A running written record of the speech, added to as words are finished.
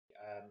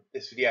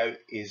This video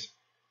is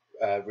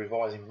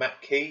revising map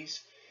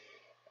keys,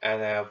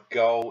 and our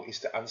goal is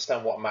to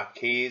understand what a map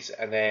key is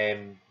and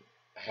then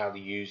how to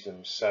use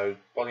them. So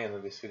by the end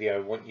of this video, I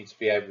want you to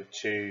be able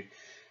to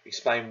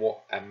explain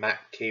what a map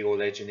key or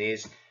legend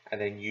is, and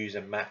then use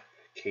a map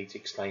key to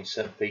explain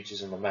certain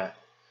features on the map.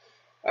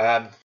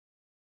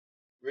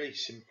 Really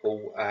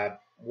simple.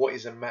 What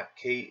is a map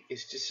key?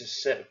 It's just a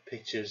set of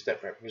pictures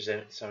that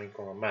represent something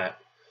on a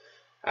map.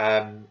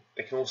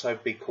 They can also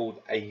be called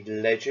a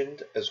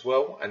legend as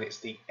well, and it's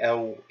the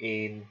L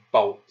in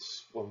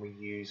bolts when we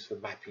use the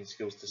mapping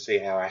skills to see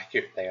how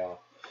accurate they are.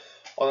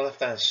 On the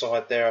left hand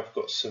side there, I've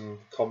got some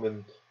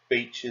common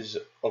features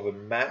of a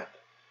map.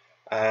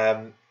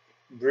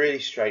 Really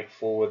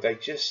straightforward. They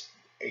just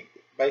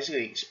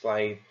basically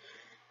explain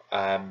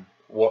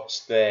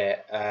what's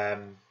there.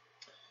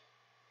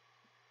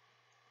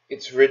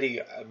 It's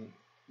really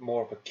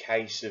more of a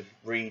case of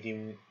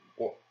reading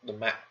what the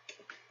map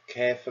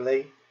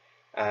carefully,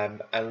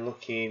 and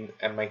looking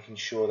and making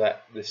sure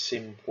that the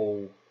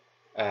symbol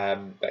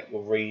that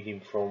you're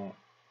reading from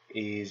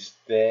is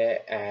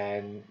there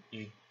and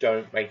you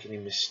don't make any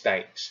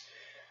mistakes.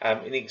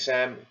 In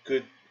exam,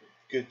 good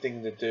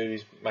thing to do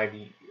is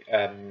maybe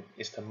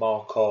is to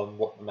mark on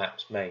what the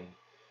maps mean.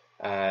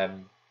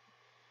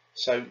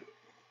 So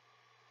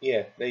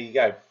yeah, there you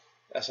go.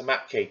 That's a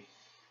map key.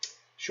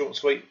 Short and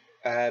sweet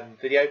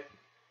video.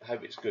 I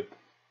hope it's good.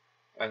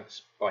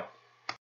 Thanks. Bye.